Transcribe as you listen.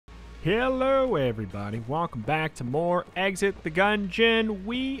Hello everybody, welcome back to more Exit the Gungeon.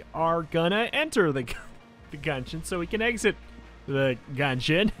 We are gonna enter the Gungeon so we can exit the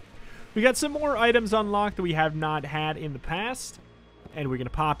Gungeon. We got some more items unlocked that we have not had in the past. And we're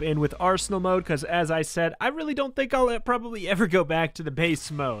gonna pop in with Arsenal mode because, as I said, I really don't think I'll probably ever go back to the base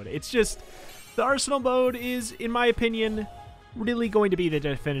mode. It's just, the Arsenal mode is, in my opinion, really going to be the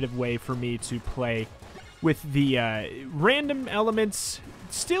definitive way for me to play with the random elements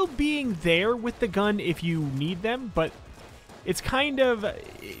still being there with the gun if you need them, but it's kind of,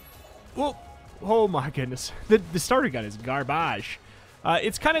 well, oh my goodness, the starter gun is garbage.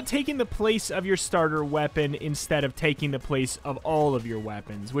 It's kind of taking the place of your starter weapon instead of taking the place of all of your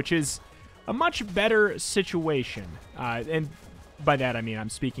weapons, which is a much better situation. And by that I mean I'm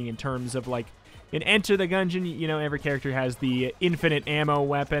speaking in terms of, like, in Enter the Gungeon, you know, every character has the infinite ammo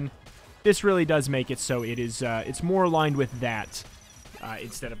weapon. This really does make it so it is, it's more aligned with that.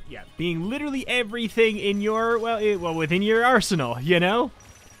 Instead of, yeah, being literally everything in your, well, within your arsenal, you know?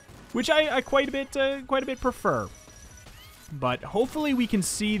 Which I quite a bit prefer. But hopefully we can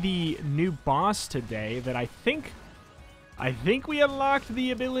see the new boss today that I think we unlocked the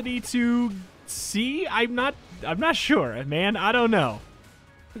ability to see. I'm not sure, man. I don't know.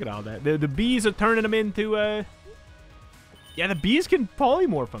 Look at all that. The bees are turning them into, yeah, the bees can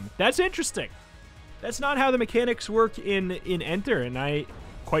polymorph them. That's interesting. That's not how the mechanics work in Enter, and I,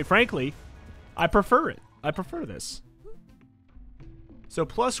 quite frankly, I prefer it. I prefer this. So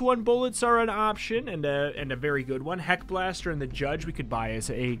 +1 bullets are an option, and a very good one. Heck Blaster and the Judge we could buy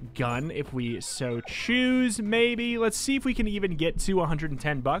as a gun if we so choose, maybe. Let's see if we can even get to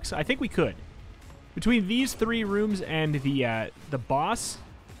 110 bucks. I think we could. Between these 3 rooms and the boss,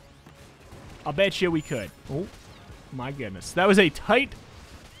 I'll bet you we could. Oh, my goodness. That was a tight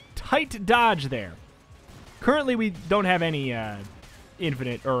dodge there. Currently, we don't have any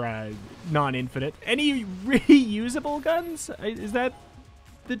infinite or non-infinite. Any reusable guns? Is that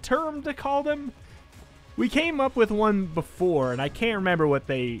the term to call them? We came up with one before, and I can't remember what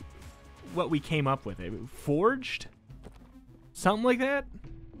we came up with. Forged? Something like that?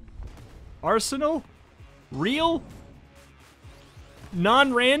 Arsenal? Real?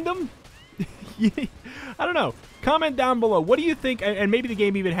 Non-random? I don't know. Comment down below. What do you think? And maybe the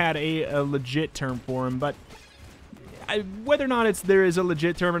game even had a legit term for him, but whether or not there is a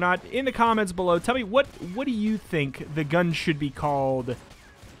legit term or not, in the comments below, tell me what do you think the guns should be called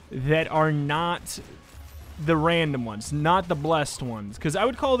that are not the random ones, not the blessed ones? Because I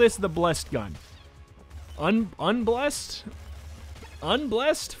would call this the blessed gun. Unblessed?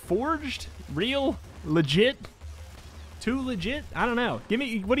 Unblessed? Forged? Real? Legit? Too legit? I don't know. Give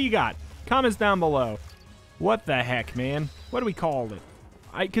me, what do you got? Comments down below. What the heck, man? What do we call it?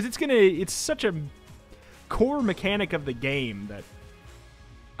 Because it's such a core mechanic of the game that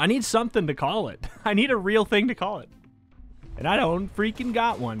I need something to call it. I need a real thing to call it. And I don't freaking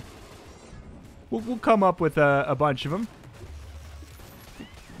got one. We'll come up with a bunch of them.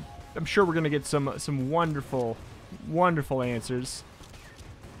 I'm sure we're going to get some wonderful, wonderful answers.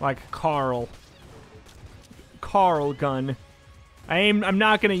 Like Carl gun. I'm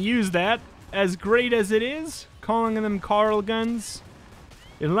not going to use that. As great as it is, calling them Carl guns,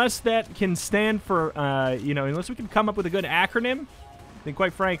 unless that can stand for, you know, unless we can come up with a good acronym, then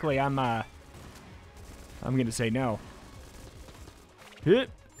quite frankly, I'm going to say no.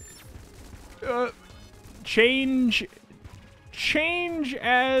 Change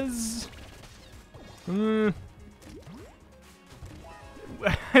as... I'm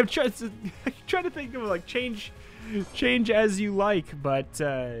trying to think of, like, change as you like, but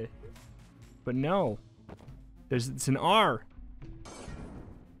no. It's an R.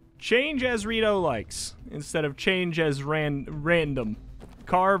 Change as Rito likes, instead of change as random.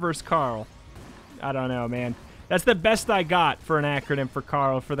 Car versus Carl. I don't know, man. That's the best I got for an acronym for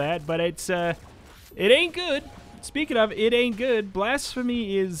Carl for that, but it's, it ain't good. Speaking of, it ain't good.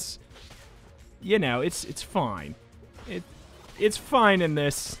 Blasphemy is, you know, it's fine. It's fine in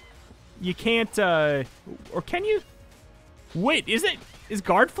this. You can't, or can you? Wait, is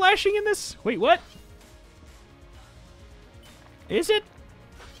guard flashing in this? Wait, what? Is it?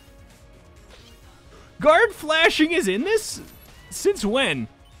 Guard flashing is in this? Since when?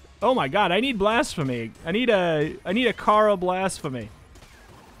 Oh my god, I need blasphemy. I need a Carl blasphemy.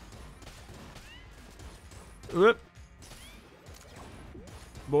 Whoop.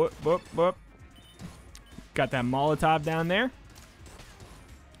 Boop, boop, boop. Got that Molotov down there.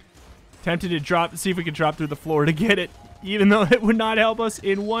 Tempted to see if we could drop through the floor to get it, even though it would not help us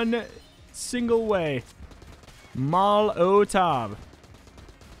in one single way. Molotov.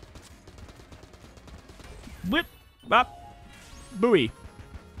 Whip, bop, buoy.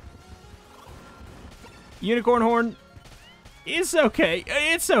 Unicorn horn is okay.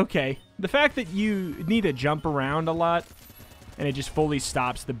 It's okay. The fact that you need to jump around a lot and it just fully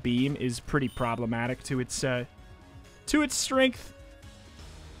stops the beam is pretty problematic to its strength.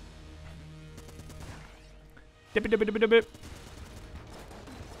 Dip it, dip it, dip it, dip it.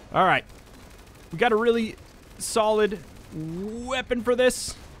 All right. We got a really solid weapon for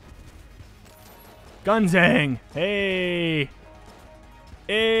this. Gunzang. Hey.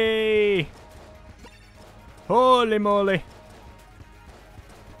 Hey. Holy moly.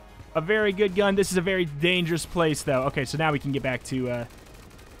 A very good gun. This is a very dangerous place, though. Okay, so now we can get back to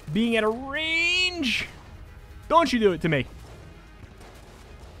being at a range. Don't you do it to me.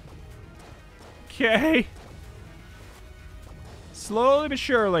 Okay. Slowly but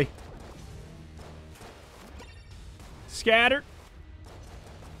surely. Scatter.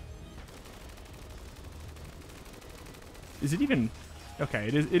 Is it even... Okay,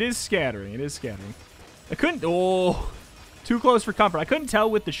 it is scattering. It is scattering. I couldn't... Oh, too close for comfort. I couldn't tell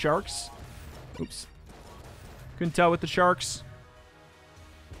with the sharks. Oops. Couldn't tell with the sharks.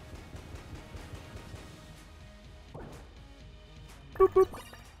 Boop, boop.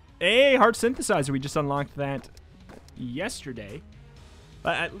 Hey, heart synthesizer. We just unlocked that yesterday.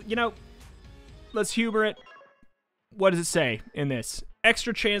 You know, let's humor it. What does it say in this?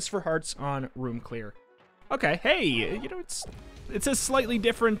 Extra chance for hearts on room clear. Okay, hey, you know, it's a slightly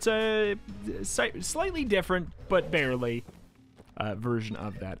different, slightly different, but barely, version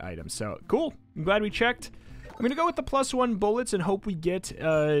of that item. So, cool. I'm glad we checked. I'm going to go with the +1 bullets and hope we get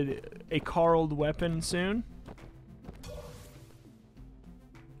a Carled weapon soon.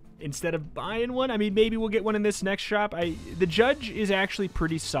 Instead of buying one. I mean, maybe we'll get one in this next shop. The Judge is actually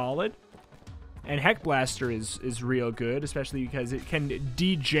pretty solid. And Heck Blaster is real good, especially because it can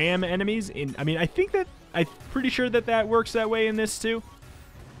de-jam enemies. I'm pretty sure that works that way in this too.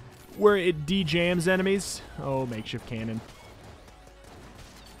 Where it de-jams enemies. Oh, makeshift cannon.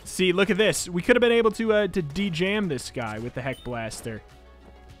 See, look at this. We could have been able to de-jam this guy with the Heck Blaster.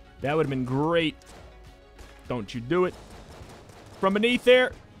 That would have been great. Don't you do it. From beneath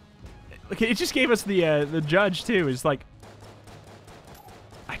there. Look, it just gave us the Judge too. It's like,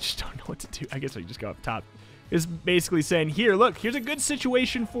 I just don't know what to do. I guess I just go up top. It's basically saying, here, look, here's a good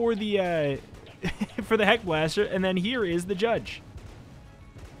situation for the for the Heck Blaster, and then here is the Judge.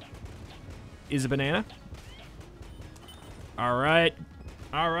 Is a banana. All right.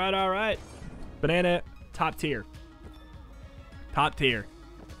 All right, all right. Banana, top tier. Top tier.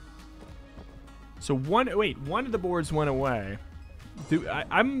 So one of the boards went away.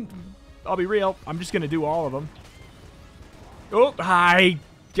 I'll be real. I'm just going to do all of them. Oh, I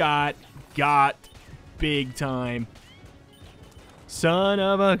got big time. Son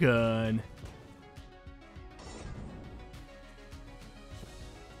of a gun.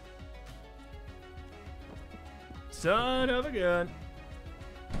 Son of a gun.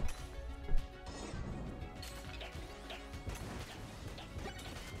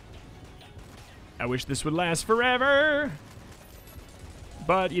 I wish this would last forever.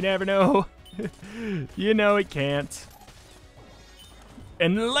 But you never know. You know it can't.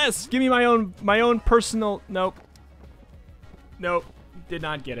 Unless, give me my own personal, nope. Nope, did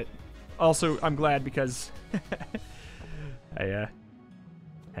not get it. Also, I'm glad because I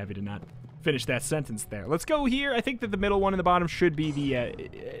happy to not finish that sentence there. Let's go here. I think that the middle one in the bottom should be the,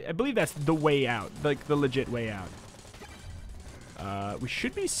 I believe that's the way out, like the legit way out. We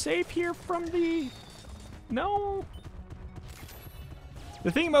should be safe here from the, no. The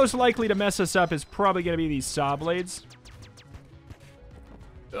thing most likely to mess us up is probably going to be these saw blades.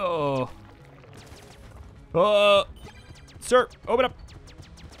 Oh. Oh. Sir, open up.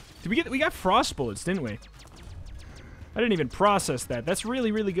 Did we got frost bullets, didn't we? I didn't even process that. That's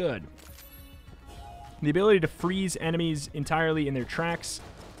really, really good. The ability to freeze enemies entirely in their tracks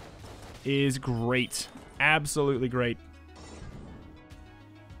is great. Absolutely great.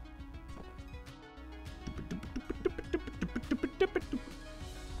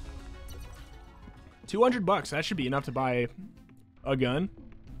 $200. That should be enough to buy a gun.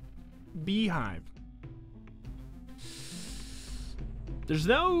 Beehive. There's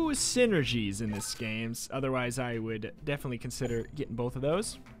no synergies in this game. Otherwise, I would definitely consider getting both of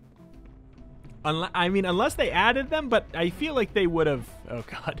those. I mean, unless they added them, but I feel like they would have. Oh,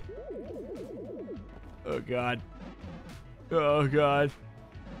 God. Oh, God. Oh, God.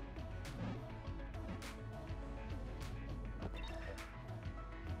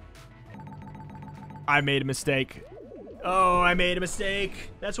 I made a mistake. Oh, I made a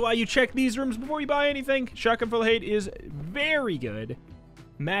mistake. That's why you check these rooms before you buy anything. Shotgun full of hate is very good.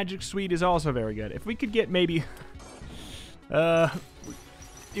 Magic Suite is also very good. If we could get maybe...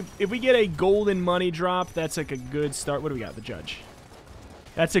 if we get a golden money drop, that's like a good start. What do we got? The judge.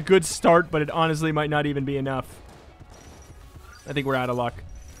 That's a good start, but it honestly might not even be enough. I think we're out of luck.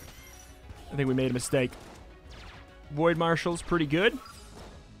 I think we made a mistake. Void Marshal's pretty good.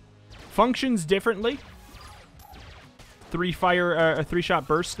 Functions differently. 3-shot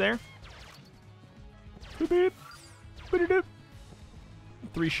burst there.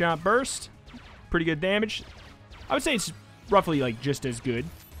 3-shot burst. Pretty good damage. I would say it's roughly like just as good.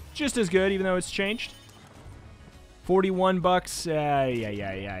 Just as good, even though it's changed. 41 bucks. Big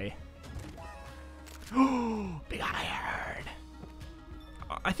iron.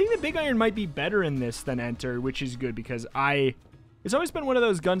 I think the big iron might be better in this than Enter, which is good because it's always been one of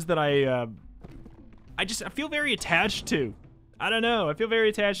those guns that I feel very attached to. I don't know. I feel very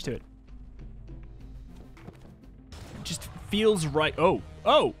attached to it. It just feels right. Okay.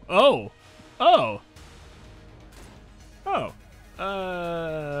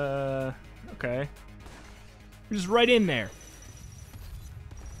 We're just right in there.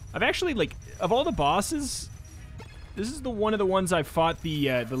 I've actually, like, of all the bosses, this is one of the ones I've fought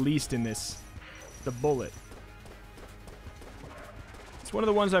the least in this. The bullet. It's one of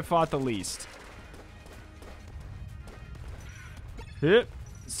the ones I've fought the least.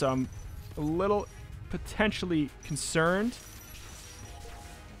 So I'm a little potentially concerned.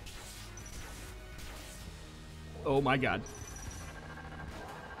 Oh my god.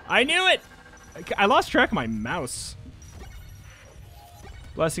 I knew it! I lost track of my mouse.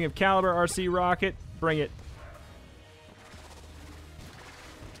 Blessing of Caliber, RC Rocket. Bring it.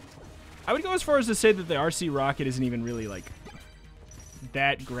 I would go as far as to say that the RC Rocket isn't even really, like,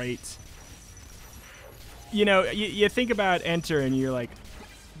 that great. You know, you think about Enter and you're like,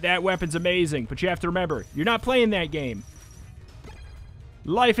 that weapon's amazing, but you have to remember, you're not playing that game.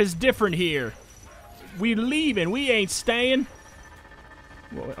 Life is different here. We leaving, we ain't staying.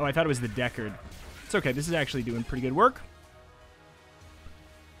 Oh, I thought it was the Deckard. It's okay, this is actually doing pretty good work.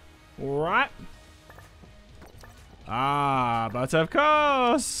 Alright. But of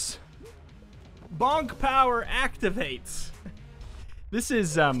course, bonk power activates. This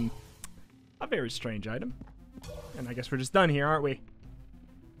is, a very strange item. And I guess we're just done here, aren't we?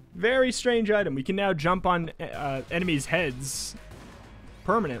 Very strange item. We can now jump on enemies' heads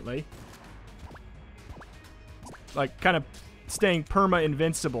permanently. Like, kind of staying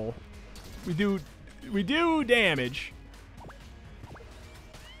perma-invincible. We do damage.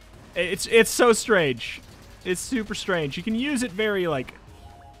 It's so strange. It's super strange. You can use it very, like,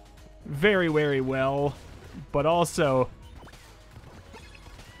 very, very well, but also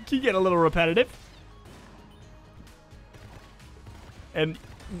can get a little repetitive. And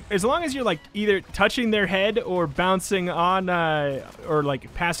as long as you're, like, either touching their head or bouncing on, or,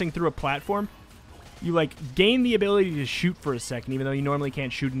 like, passing through a platform, you, like, gain the ability to shoot for a second, even though you normally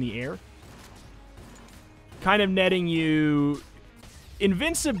can't shoot in the air. Kind of netting you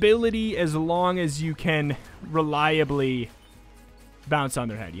invincibility as long as you can reliably bounce on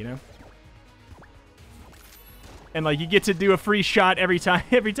their head, you know? And, like, you get to do a free shot every time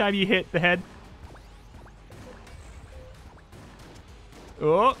you hit the head.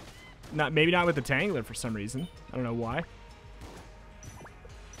 Oh, maybe not with the Tangler for some reason. I don't know why.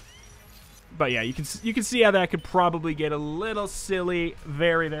 But yeah, you can see how that could probably get a little silly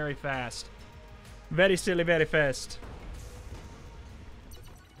very, very fast. Very silly, very fast.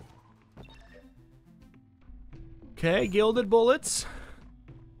 Okay, gilded bullets.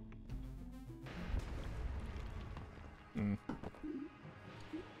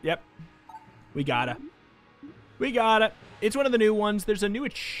 Yep. We gotta. It's one of the new ones. There's a new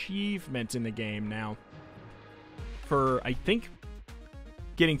achievement in the game now. For, I think,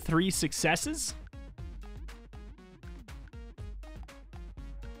 getting 3 successes?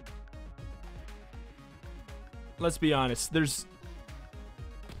 Let's be honest. There's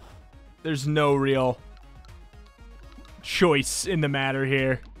no real choice in the matter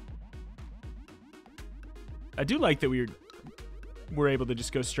here. I do like that we're able to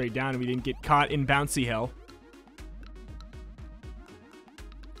just go straight down and we didn't get caught in bouncy hell.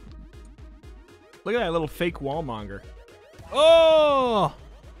 Look at that little fake wallmonger. Oh!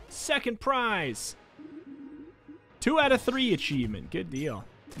 Second prize. 2 out of 3 achievement. Good deal.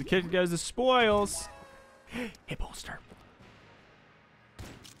 The kid goes the spoils. Hip holster.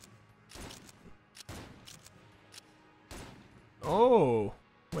 Oh.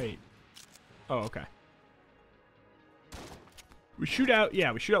 Wait. Oh, okay. We shoot out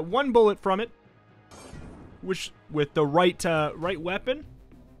 1 bullet from it, which with the right weapon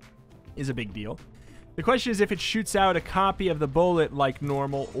is a big deal. The question is if it shoots out a copy of the bullet like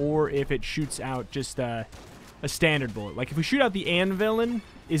normal, or if it shoots out just a standard bullet. Like if we shoot out the anvilin,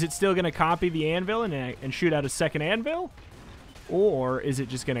 is it still going to copy the anvil and shoot out a second anvil? Or is it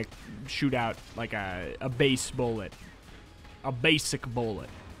just going to shoot out like a base bullet? A basic bullet.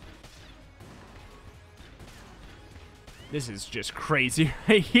 This is just crazy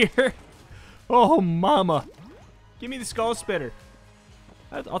right here. Oh, mama. Give me the skull spitter.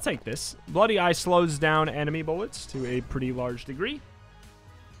 I'll take this. Bloody Eye slows down enemy bullets to a pretty large degree.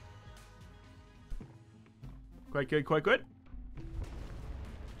 Quite good, quite good.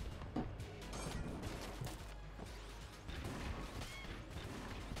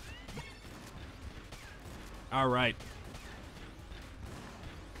 All right.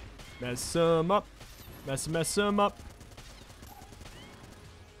 Mess him up. Mess him up.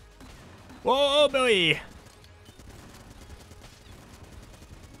 Whoa, boy.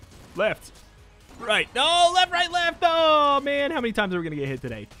 Left. Right. No, left, right, left. Oh, man. How many times are we going to get hit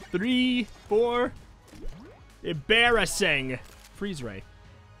today? 3, 4. Embarrassing. Freeze ray.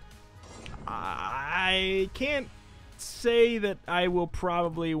 I can't say that I will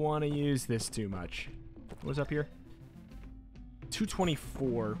probably want to use this too much. What's up here?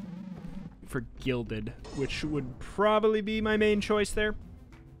 224 for Gilded, which would probably be my main choice there.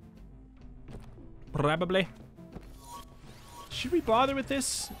 Probably. Should we bother with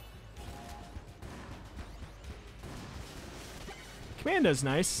this? Commando's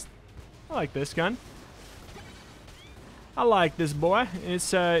nice. I like this gun. I like this boy.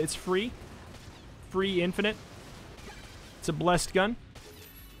 It's free. Free infinite. It's a blessed gun.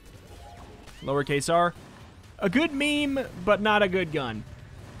 Lowercase r. A good meme, but not a good gun.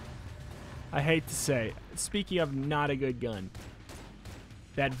 I hate to say. Speaking of not a good gun.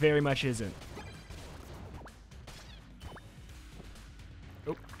 That very much isn't.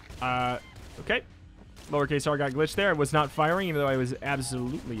 Oh. Okay. Lowercase r got glitched there. I was not firing, even though I was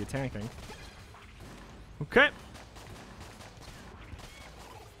absolutely attacking. Okay.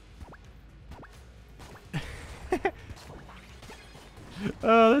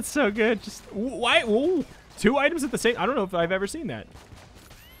 Oh, that's so good. Just why? Ooh, 2 items at the same. I don't know if I've ever seen that.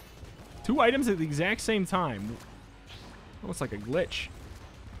 2 items at the exact same time. Almost like a glitch.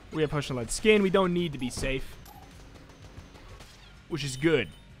 We have potion lead skin. We don't need to be safe, which is good.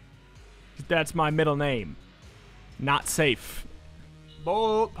 That's my middle name. Not safe.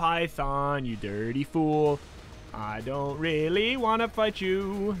 Bolt Python, you dirty fool. I don't really want to fight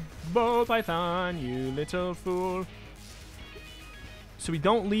you. Bolt Python, you little fool. So we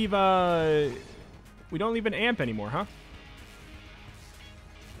don't leave an amp anymore, huh?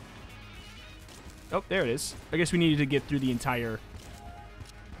 Oh, there it is. I guess we needed to get through the entire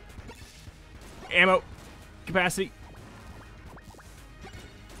ammo capacity.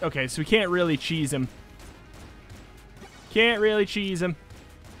 Okay, so we can't really cheese him. Can't really cheese him.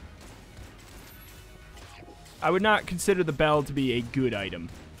 I would not consider the bell to be a good item.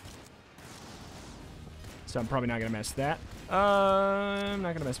 So I'm probably not going to mess with that. I'm not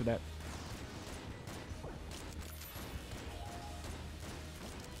going to mess with that.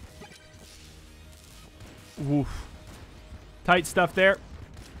 Woof. Tight stuff there.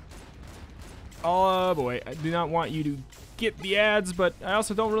 Oh boy, I do not want you to get the ads, but I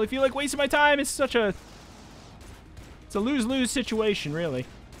also don't really feel like wasting my time. It's such a... It's a lose-lose situation, really.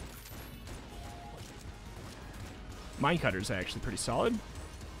 Minecutter's actually pretty solid.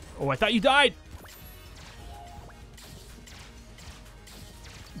 Oh, I thought you died!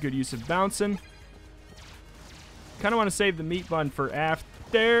 Good use of bouncing. Kind of want to save the meat bun for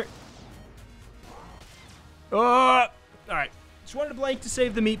after. Oh! Alright. Just wanted a blank to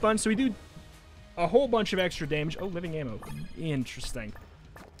save the meat bun, so we do a whole bunch of extra damage. Oh, living ammo. Interesting.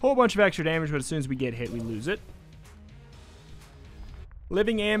 Whole bunch of extra damage, but as soon as we get hit, we lose it.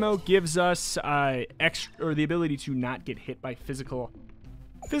 Living ammo gives us the ability to not get hit by physical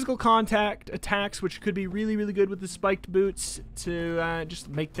contact attacks, which could be really, really good with the spiked boots to just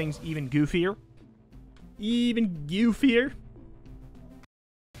make things even goofier. Even goofier.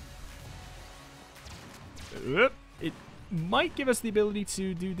 It might give us the ability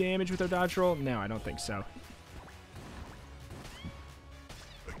to do damage with our dodge roll. No, I don't think so.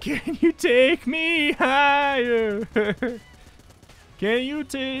 Can you take me higher? Can you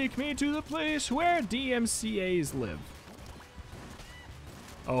take me to the place where DMCAs live?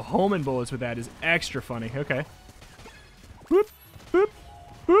 Oh, homing bullets with that is extra funny. Okay. Boop, boop,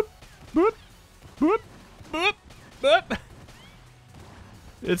 boop, boop, boop, boop, boop.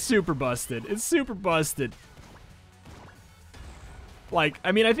 It's super busted. It's super busted. Like,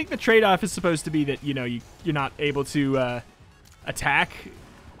 I mean, I think the trade-off is supposed to be that, you know, you're not able to attack.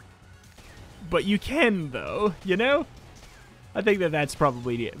 But you can, though, you know? I think that that's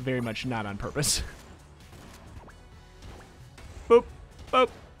probably very much not on purpose. Boop, boop,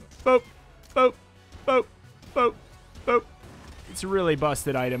 Boop. Boop. Boop. Boop. Boop. It's a really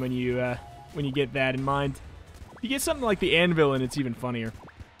busted item when you get that in mind. If you get something like the anvil and it's even funnier.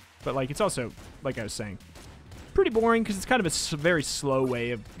 But like it's also, like I was saying, pretty boring because it's kind of a very slow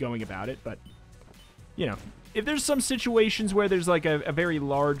way of going about it. But, you know, if there's some situations where there's like a very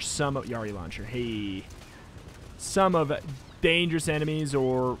large sum of Yari launcher, hey, some of dangerous enemies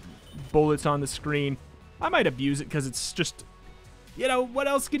or bullets on the screen, I might abuse it because it's just, you know, what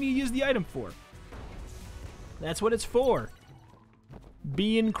else can you use the item for? That's what it's for.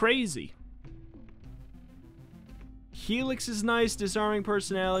 Being crazy. Helix is nice, disarming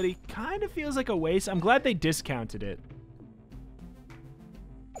personality. Kind of feels like a waste. I'm glad they discounted it.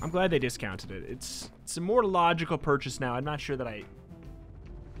 It's a more logical purchase now. I'm not sure that I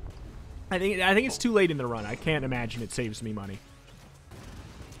think it's too late in the run. I can't imagine it saves me money.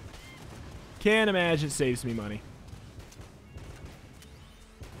 Can't imagine it saves me money.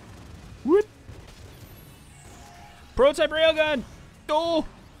 Whoop. Prototype railgun. Oh.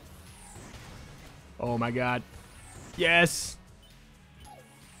 Oh my god. Yes.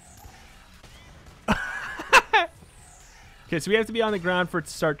 Okay, so we have to be on the ground for it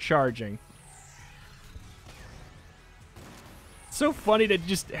to start charging. It's so funny to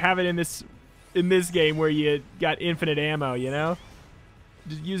just have it in this game where you got infinite ammo, you know?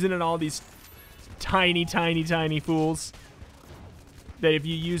 Just using it on all these tiny, tiny, tiny fools. That if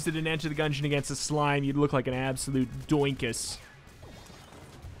you used it in Enter the Gungeon against a slime, you'd look like an absolute doinkus.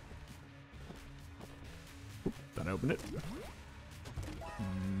 Oop, don't open it.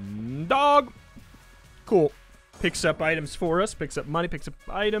 Dog! Cool. Picks up items for us, picks up money, picks up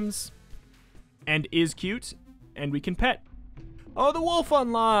items, and is cute, and we can pet. Oh, the wolf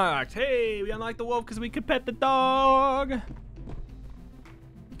unlocked! Hey, we unlocked the wolf because we could pet the dog!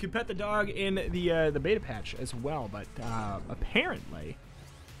 You can pet the dog in the beta patch as well, but apparently,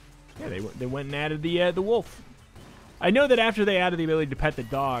 yeah, they went and added the wolf. I know that after they added the ability to pet the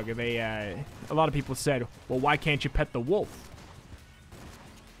dog, a lot of people said, well, why can't you pet the wolf?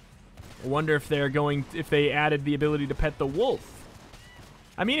 I wonder if if they added the ability to pet the wolf.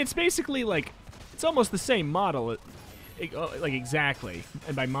 I mean, it's basically like, it's almost the same model, like exactly.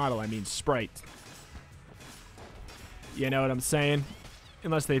 And by model, I mean sprite. You know what I'm saying?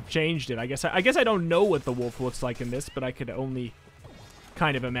 Unless they've changed it. I guess I don't know what the wolf looks like in this, but I could only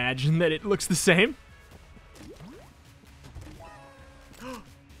kind of imagine that it looks the same.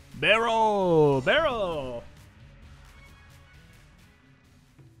 Barrel! Barrel!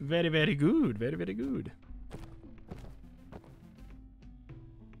 Very, very good. Very, very good.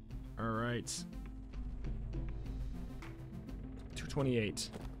 All right. 228.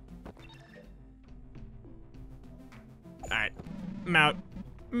 All right. Mount.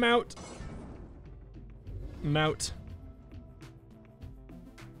 Mount. Mount.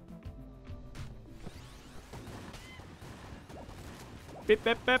 Bip,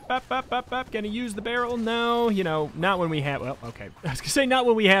 bip, bip, bip, bip, bip, bip. Gonna use the barrel? No, you know, not when we have. Well, okay. I was gonna say not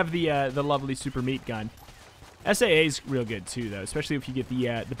when we have the lovely super meat gun. SAA is real good too, though, especially if you get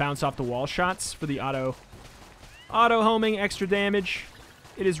the bounce off the wall shots for the auto homing, extra damage.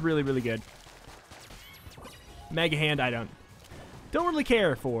 It is really, really good. Mega hand, I don't really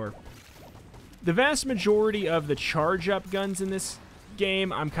care for. The vast majority of the charge up guns in this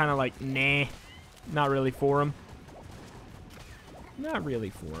game, I'm kind of like, nah, not really for them. Not really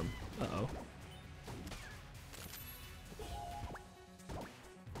for him. Uh-oh.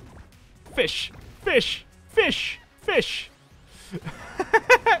 Fish! Fish! Fish! Fish!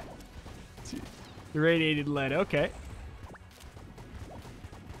 Irradiated lead. Okay.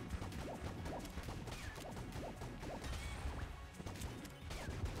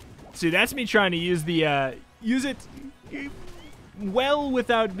 See, that's me trying to use the, use it well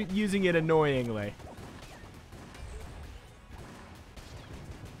without using it annoyingly.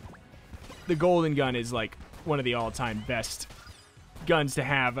 The golden gun is like one of the all-time best guns to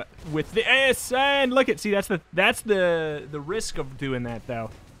have with the S. And look at, see, that's the risk of doing that though.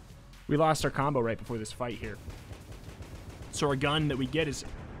 We lost our combo right before this fight here, so our gun that we get is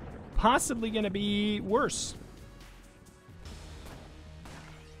possibly gonna be worse.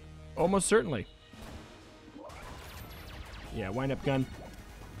 Almost certainly. Yeah, wind up gun,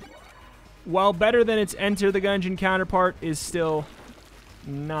 while better than its Enter the Gungeon counterpart, is still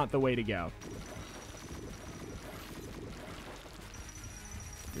not the way to go.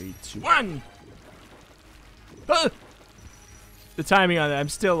 3, 2, 1. Ah! The timing on that, I'm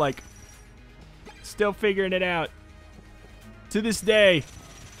still like, still figuring it out to this day.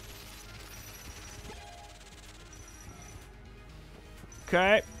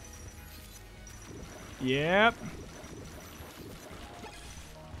 Okay. Yep.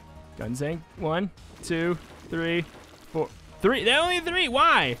 Gunzank. 1, 2, 3, 4. 3. They're only 3.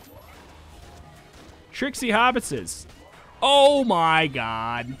 Why? Tricksy hobbitses. Oh my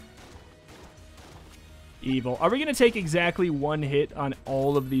god. Evil. Are we going to take exactly 1 hit on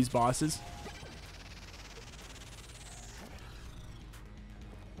all of these bosses?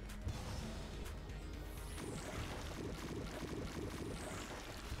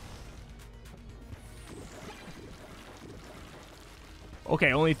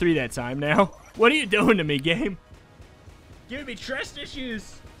 Okay, only 3 that time now. What are you doing to me, game? Giving me trust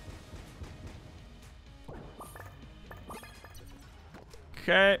issues.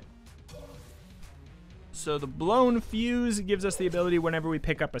 Okay. So the blown fuse gives us the ability whenever we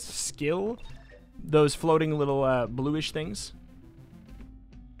pick up a skill, those floating little bluish things.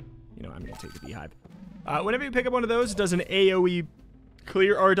 You know, I'm going to take the beehive. Whenever you pick up one of those, it does an AoE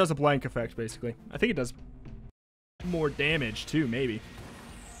clear, or it does a blank effect, basically. I think it does more damage, too, maybe.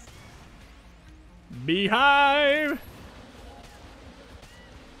 Beehive!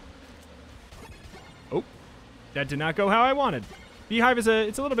 Oh, that did not go how I wanted. Beehive is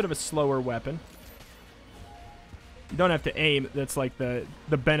it's a little bit of a slower weapon. You don't have to aim. That's like the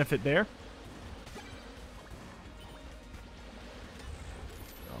benefit there.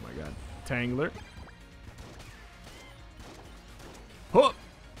 Oh my god. Tangler. Oh!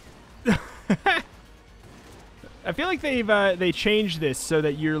 I feel like they changed this so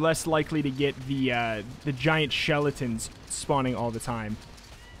that you're less likely to get the giant skeletons spawning all the time.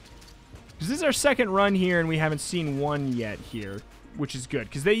 Because this is our second run here, and we haven't seen one yet here, which is good.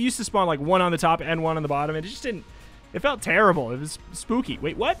 Because they used to spawn like 1 on the top and 1 on the bottom, and it just didn't. It felt terrible. It was spooky.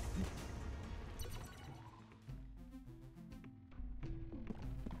 Wait, what?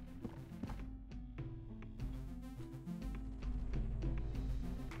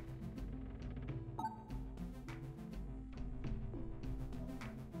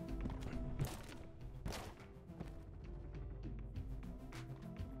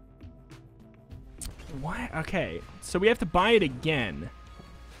 What? Okay, so we have to buy it again.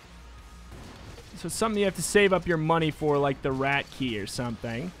 So it's something you have to save up your money for, like the rat key or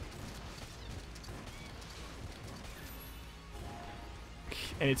something.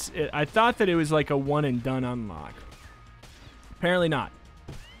 And I thought that it was like a one and done unlock. Apparently not.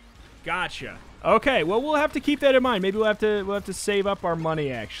 Gotcha. Okay, well we'll have to keep that in mind. Maybe we'll have to save up our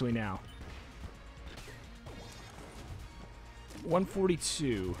money actually now.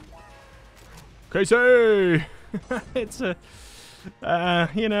 142. Casey! It's a,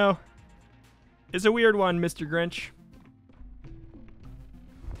 you know, it's a weird one, Mr. Grinch.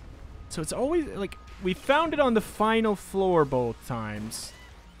 So it's always, like, we found it on the final floor both times.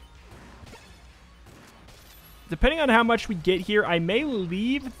 Depending on how much we get here, I may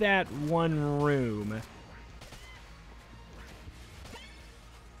leave that one room.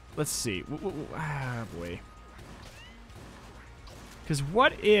 Let's see. Ah, boy. Because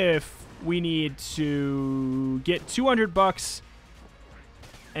what if we need to get 200 bucks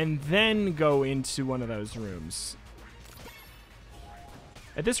and then go into one of those rooms?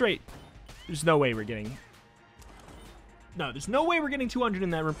 At this rate, there's no way we're getting... No, there's no way we're getting 200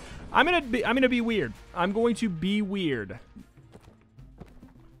 in that room. I'm gonna be weird. I'm going to be weird.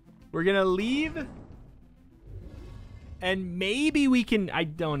 We're gonna leave, and maybe we can... I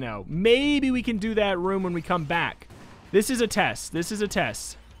don't know. Maybe we can do that room when we come back. This is a test. This is a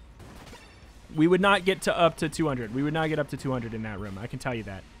test. We would not get to up to 200. We would not get up to 200 in that room. I can tell you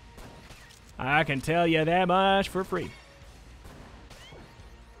that. I can tell you that much for free.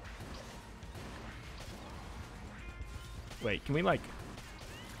 Wait, can we like...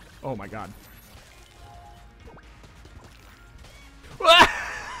 Oh my god.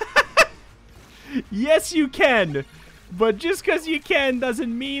 Yes, you can. But just because you can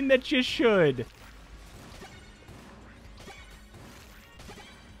doesn't mean that you should.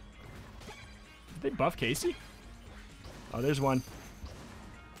 Did they buff Casey? Oh, there's one.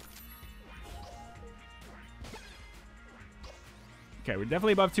 Okay, we're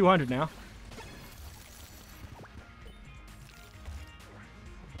definitely above 200 now.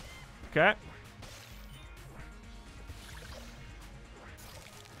 Okay.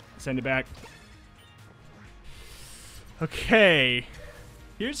 Send it back. Okay.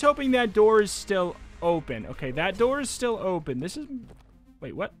 Here's hoping that door is still open. Okay, that door is still open. This is...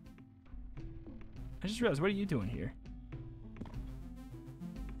 Wait, what? I just realized, what are you doing here?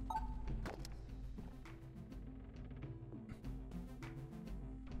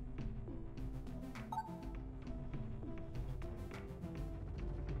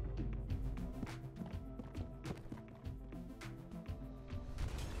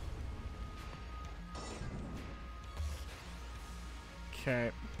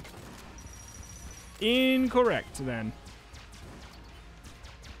 Okay. incorrect, then.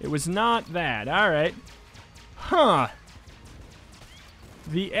 It was not that. All right. Huh.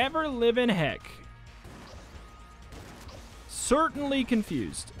 The ever-living heck. Certainly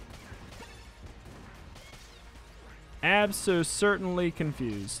confused. Abso-certainly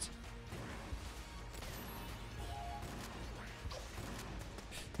confused.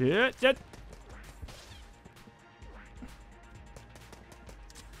 Yeah.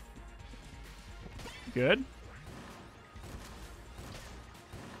 Good.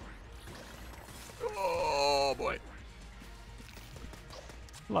 Oh, boy.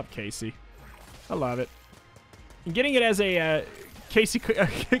 Love Casey. I love it. And getting it as a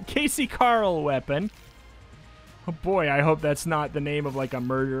Casey Carl weapon. Oh, boy, I hope that's not the name of, like, a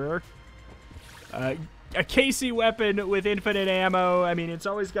murderer. A Casey weapon with infinite ammo. I mean, it's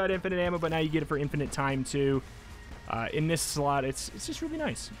always got infinite ammo, but now you get it for infinite time, too. In this slot, it's just really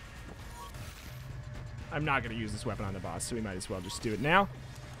nice. I'm not going to use this weapon on the boss, so we might as well just do it now.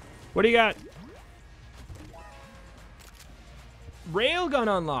 What do you got? Railgun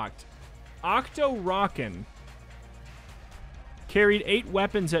unlocked. Octo Rockin'. Carried 8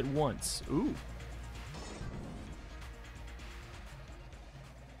 weapons at once. Ooh.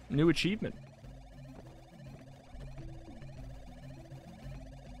 New achievement.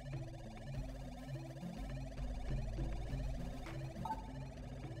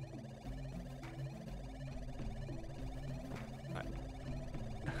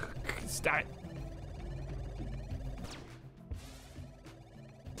 Stop.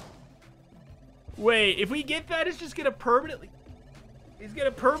 Wait, if we get that, it's just gonna permanently... He's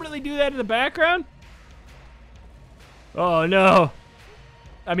gonna permanently do that in the background? Oh, no.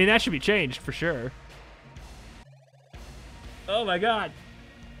 I mean, that should be changed for sure. Oh, my God.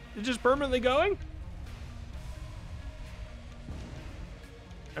 It's just permanently going?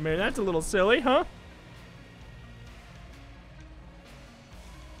 I mean, that's a little silly, huh?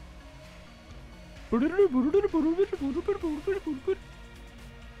 Oh,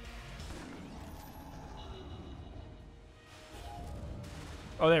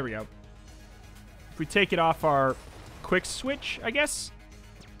 there we go. If we take it off our quick switch, I guess.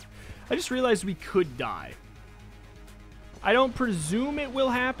 I just realized we could die. I don't presume it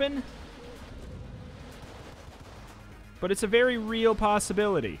will happen, but it's a very real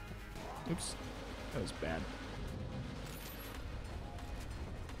possibility. Oops, that was bad.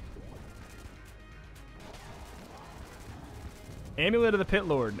 Amulet of the Pit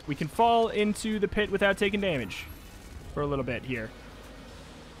Lord. We can fall into the pit without taking damage for a little bit here.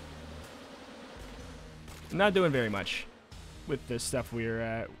 I'm not doing very much with the stuff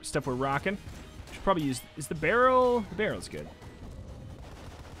we're rocking. Should probably use. Is the barrel? The barrel's good.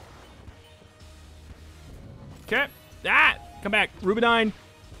 Okay. Ah! Come back. Rubidine.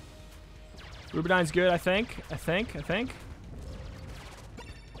 Rubidine's good, I think. I think.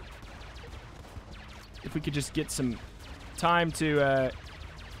 If we could just get some time to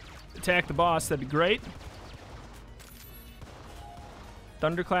attack the boss, that'd be great.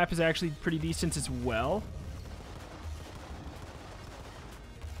 Thunderclap is actually pretty decent as well.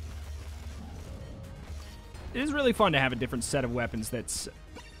 It is really fun to have a different set of weapons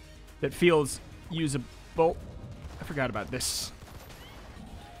that feels usable. I forgot about this.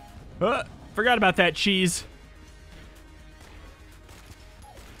 Forgot about that cheese.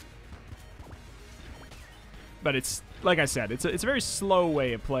 But it's, like I said, it's a very slow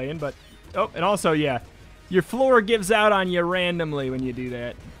way of playing, but... Oh, and also, yeah, your floor gives out on you randomly when you do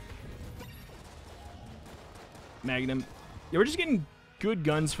that. Magnum. Yeah, we're just getting good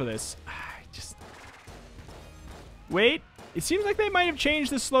guns for this. Wait, it seems like they might have changed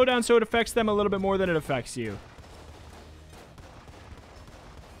the slowdown so it affects them a little bit more than it affects you.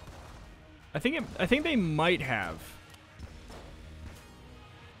 I think they might have.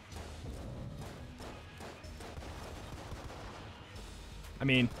 I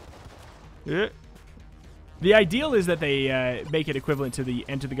mean, the ideal is that they make it equivalent to the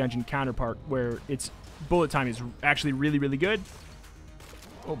Enter the Gungeon counterpart, where its bullet time is actually really, really good.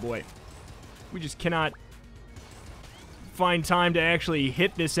 Oh boy, we just cannot find time to actually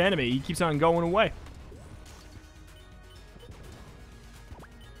hit this enemy. He keeps on going away.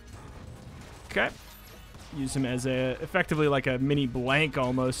 Okay. Use him as effectively like a mini blank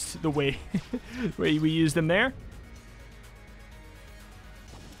almost, the way we used him there.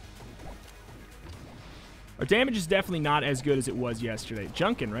 Our damage is definitely not as good as it was yesterday.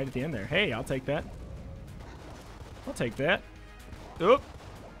 Junkin right at the end there. Hey, I'll take that. I'll take that. Oop.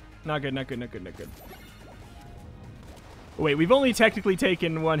 Not good, not good, not good, not good. Wait, we've only technically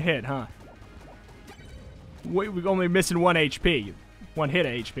taken one hit, huh? We're only missing 1 HP. 1 hit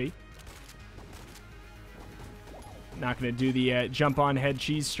of HP. Not going to do the jump on head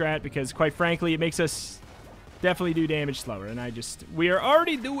cheese strat because, quite frankly, it makes us definitely do damage slower. And we are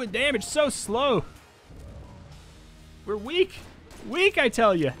already doing damage so slow. We're weak. Weak, I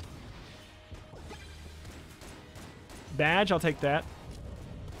tell you. Badge, I'll take that.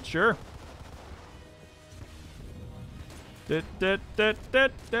 Sure.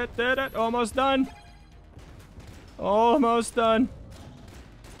 Almost done. Almost done.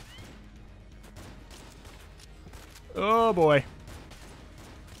 Oh boy.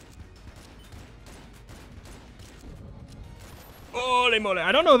 Holy moly.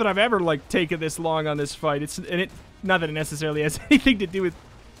 I don't know that I've ever like taken this long on this fight. Not that it necessarily has anything to do with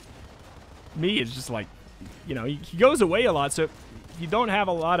me. It's just like, you know, he goes away a lot, so if you don't have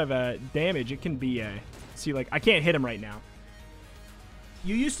a lot of damage, it can be see, like, I can't hit him right now.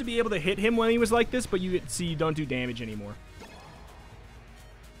 You used to be able to hit him when he was like this, but you don't do damage anymore.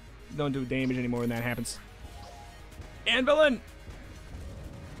 Don't do damage anymore when that happens. Anvilin!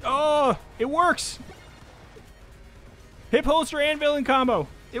 Oh, it works! Hip holster Anvilin combo.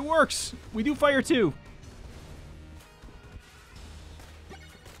 It works. We do fire too.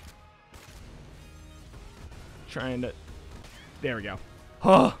 Trying to... There we go.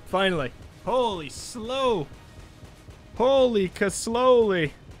 Oh, finally. Holy slow. Holy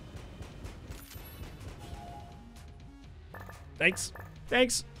slowly. Thanks.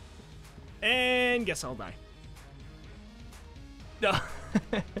 Thanks. And guess I'll die. No.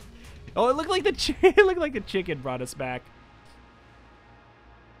 Oh, it looked like the chicken brought us back.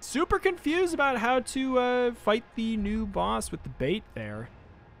 Super confused about how to fight the new boss with the bait there.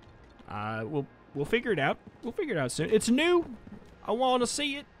 We'll figure it out. We'll figure it out soon. It's new. I want to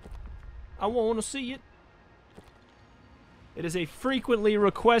see it. I want to see it. It is a frequently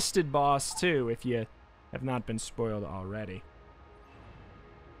requested boss, too, if you have not been spoiled already.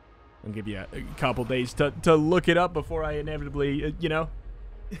 I'll give you a couple days to look it up before I inevitably, you know,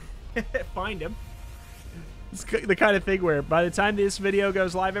 find him. It's the kind of thing where by the time this video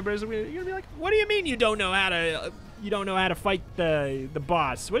goes live, everybody's gonna be like, "What do you mean you don't know how to fight the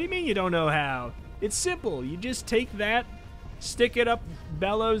boss? What do you mean you don't know how? It's simple. You just take that, stick it up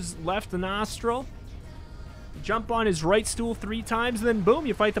Bellow's left nostril, jump on his right stool 3 times, and then boom,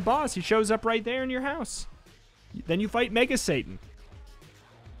 you fight the boss. He shows up right there in your house. Then you fight Mega Satan."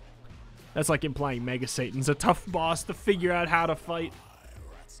 That's like implying Mega Satan's a tough boss to figure out how to fight.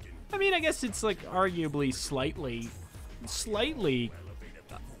 I mean, I guess it's like arguably slightly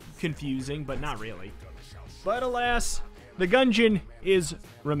confusing, but not really. But alas, the Gungeon is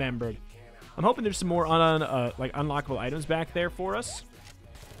remembered. I'm hoping there's some more like unlockable items back there for us.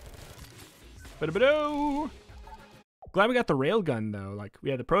 Ba-da-ba-do! Glad we got the railgun though. Like we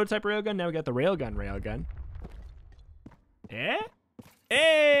had the prototype railgun, now we got the railgun. Eh?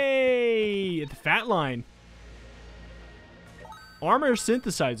 Hey! The fat line. Armor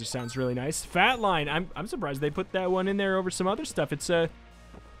synthesizer sounds really nice. Fat line. I'm surprised they put that one in there over some other stuff. It's you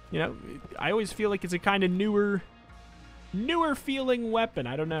know, I always feel like it's a kind of newer feeling weapon.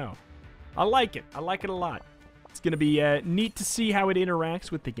 I don't know. I like it. I like it a lot. It's gonna be neat to see how it interacts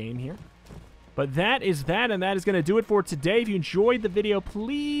with the game here. But that is that, and that is going to do it for today. If you enjoyed the video,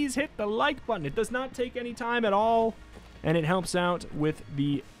 please hit the like button. It does not take any time at all, and it helps out with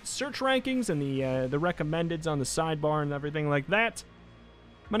the search rankings and the recommendeds on the sidebar and everything like that.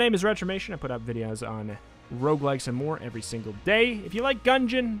 My name is Retromation. I put out videos on roguelikes and more every single day. If you like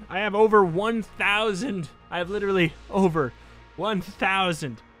Gungeon, I have over 1,000. I have literally over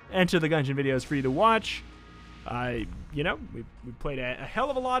 1,000 Enter the Gungeon videos for you to watch. You know, we played a hell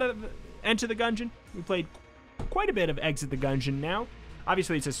of a lot of Enter the Gungeon. We played quite a bit of Exit the Gungeon now.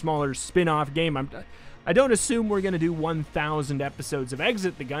 Obviously, it's a smaller spin-off game. I don't assume we're going to do 1,000 episodes of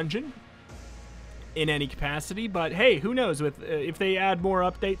Exit the Gungeon in any capacity, but hey, who knows? With if they add more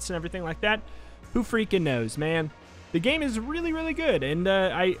updates and everything like that, who freaking knows, man? The game is really, really good, and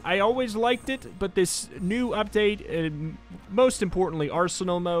I always liked it, but this new update, most importantly,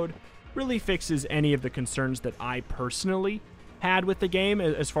 Arsenal mode, really fixes any of the concerns that I personally had with the game,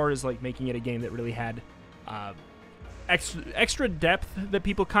 as far as like making it a game that really had extra depth that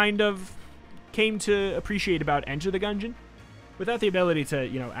people kind of came to appreciate about Enter the Gungeon. Without the ability to,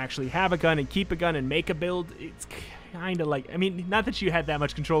 you know, actually have a gun and keep a gun and make a build, it's kind of like, I mean, not that you had that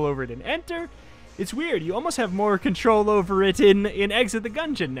much control over it in Enter. It's weird. You almost have more control over it in Exit the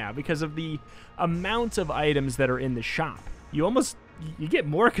Gungeon now because of the amount of items that are in the shop. You get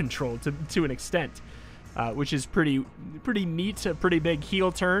more control to an extent. Which is pretty neat, a pretty big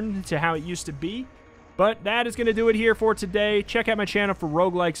heel turn to how it used to be. But that is going to do it here for today. Check out my channel for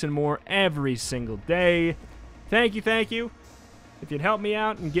roguelikes and more every single day. Thank you. If you'd help me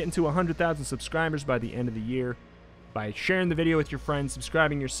out and get into 100,000 subscribers by the end of the year, by sharing the video with your friends,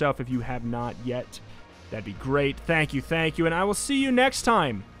 subscribing yourself if you have not yet. That'd be great. Thank you, and I will see you next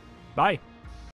time. Bye.